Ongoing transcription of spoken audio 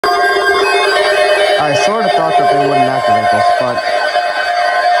But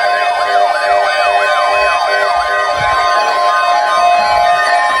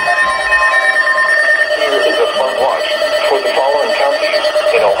here is a flood watch for the following counties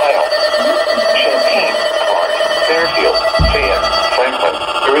in Ohio: Champaign, Clark, Fairfield, Fayette, Franklin,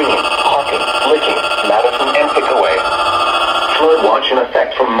 Greene, Hawkins, Licking, Madison, and Pickaway. Flood watch in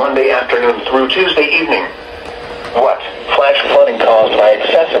effect from Monday afternoon through Tuesday evening. What flash flooding caused by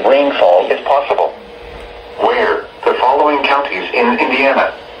excessive rainfall is possible? Where? The following counties in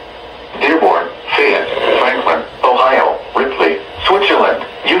Indiana: Dearborn, Fayette, Franklin, Ohio, Ripley, Switzerland,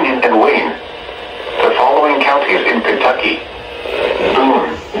 Union, and Wayne. The following counties in Kentucky: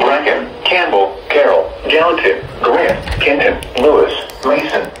 Boone, Bracken, Campbell, Carroll, Gallatin, Grant, Kenton, Lewis,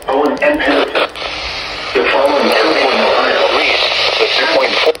 Mason, Owen, and Pendleton. The following counties in Ohio: the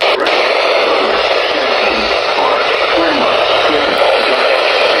 2.4.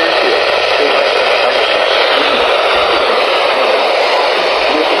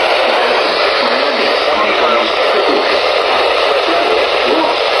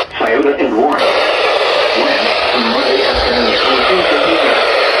 And Warren. When? Monday afternoon through Tuesday evening.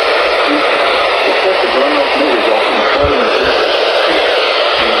 Excessive runoff may result in flooding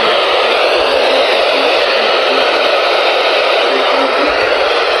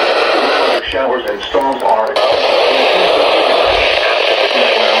of showers and storms are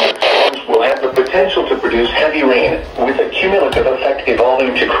storms will have the potential to produce heavy rain, with a cumulative effect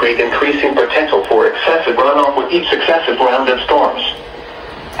evolving to create increasing potential for excessive runoff with each successive round of storms.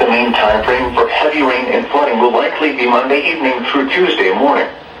 The main time frame for heavy rain and flooding will likely be Monday evening through Tuesday morning.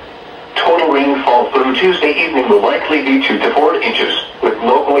 Total rainfall through Tuesday evening will likely be 2 to 4 inches, with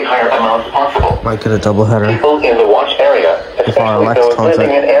locally higher amounts possible. might get a doubleheader. People in the watch area, especially those living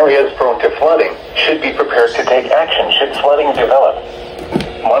in areas prone to flooding, should be prepared to take action should flooding develop.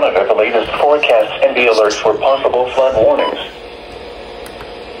 Monitor the latest forecasts and the alerts for possible flood warnings.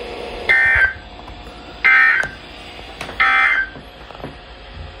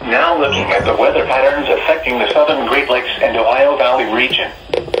 Now looking at the weather patterns affecting the southern Great Lakes and Ohio Valley region.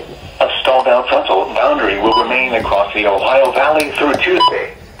 A stalled-out frontal boundary will remain across the Ohio Valley through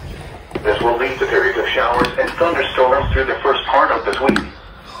Tuesday. This will lead to periods of showers and thunderstorms through the first part of this week.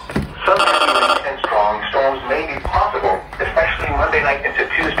 Some heavy rain and strong storms may be possible, especially Monday night into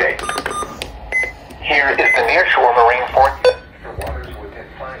Tuesday. Here is the nearshore marine forecast for waters within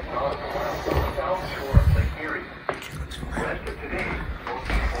 5 nautical miles of the south shore of Lake Erie. Rest of today,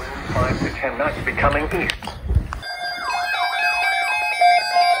 5 to 10 knots becoming east.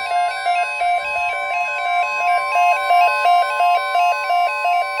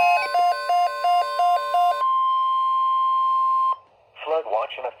 Flood watch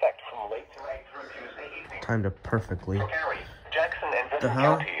in effect from late tonight through Tuesday evening. Timed it perfectly. Perry, Jackson, and The Vinton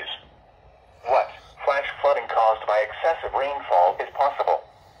hell? counties. What flash flooding caused by excessive rainfall is possible?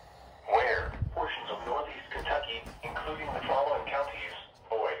 Where? Portions of northeast Kentucky, including the following counties: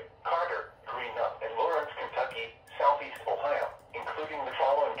 Boyd, Carter, Greenup, and Lawrence, Kentucky, southeast Ohio, including the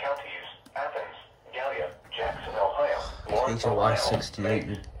following counties: Athens, Gallia, Jackson, Ohio, Lawrence, Ohio, HLY68,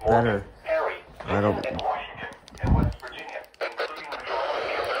 you Morgan, better. Perry, I don't. and Washington, and West Virginia, including the following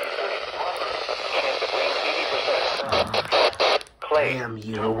counties: chance of rain 80%. Clay, Damn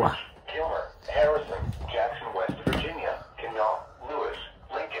you. Gilmer, Harrison, Jackson, West Virginia, Kanawha, Lewis,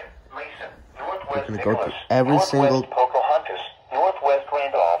 Lincoln, Mason, Northwest We're gonna go Nicholas, through every Northwest single- Pocahontas, Northwest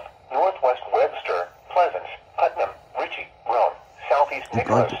Randolph, Northwest Webster, Pleasant, Putnam, Ritchie, Rome, Southeast We're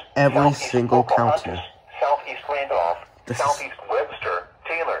going Nicholas, through every Southeast single Pocahontas, county. Southeast Randolph, This is- Southeast Webster,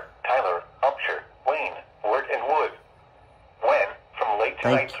 Taylor, Tyler, Upshur, Wayne, Wirt, and Wood. When? From late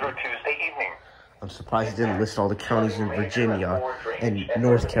tonight Thank you. through Tuesday evening. I'm surprised he didn't list all the counties in Virginia, and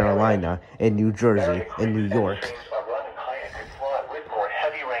North Carolina, and New Jersey, and New York, Streams are running high and could flood with more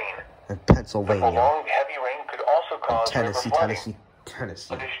heavy rain. and The Pennsylvania, prolonged heavy rain could also and cause river Tennessee, flooding.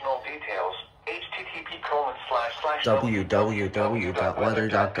 Tennessee. Additional details: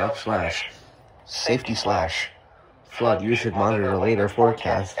 www.weather.gov/safety/flood. You should monitor later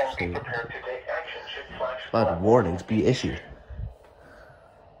forecasts. and be prepared to take action should flash Flood warnings be issued.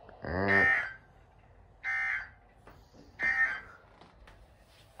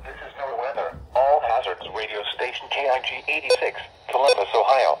 This is NOAA Weather. All Hazards Radio Station KIG 86, Columbus,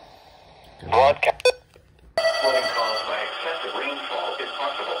 Ohio. Broadcast. Flooding caused by excessive rainfall is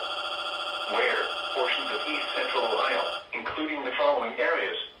possible. Where? Portions of east central Ohio, including the following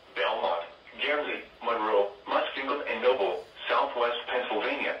areas: Belmont, Guernsey, Monroe, Muskingum, and Noble. Southwest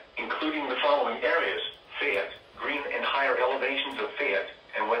Pennsylvania, including the following areas: Fayette, Greene, and higher elevations of Fayette,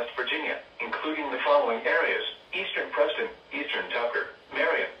 and West Virginia, including the following areas: eastern Preston, eastern Tucker,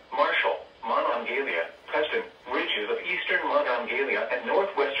 Marion, Marshall, Monongalia, Preston, ridges of eastern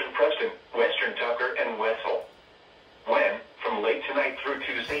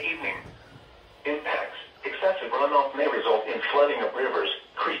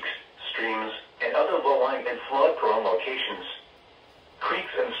flood-prone locations.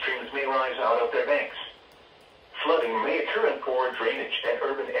 Creeks and streams may rise out of their banks. Flooding may occur in poor drainage and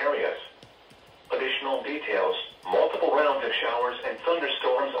urban areas. Additional details: multiple rounds of showers and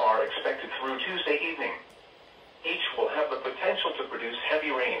thunderstorms are expected through Tuesday evening. Each will have the potential to produce heavy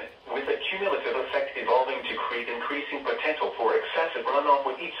rain, with a cumulative effect evolving to create increasing potential for excessive runoff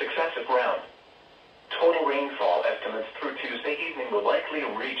with each successive round. Total rainfall estimates through Tuesday evening will likely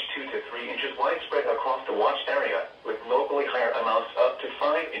reach 2 to 3 inches widespread across the watched area, with locally higher amounts up to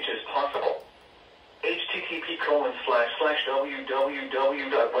 5 inches possible.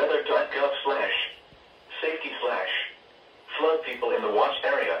 http://www.weather.gov/safety/flood people in the watched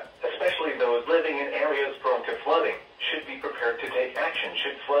area, especially those living in areas prone to flooding, should be prepared to take action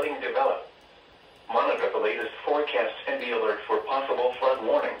should flooding develop. Monitor the latest forecasts and be alert for possible flood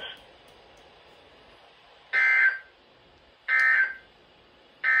warnings.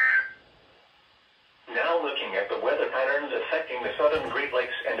 Now looking at the weather patterns affecting the southern Great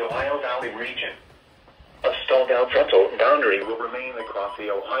Lakes and Ohio Valley region. A stalled out frontal boundary will remain across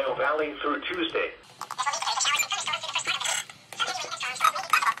the Ohio Valley through Tuesday.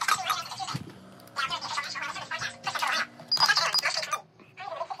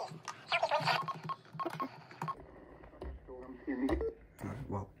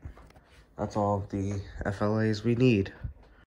 Well, that's all the FLAs we need.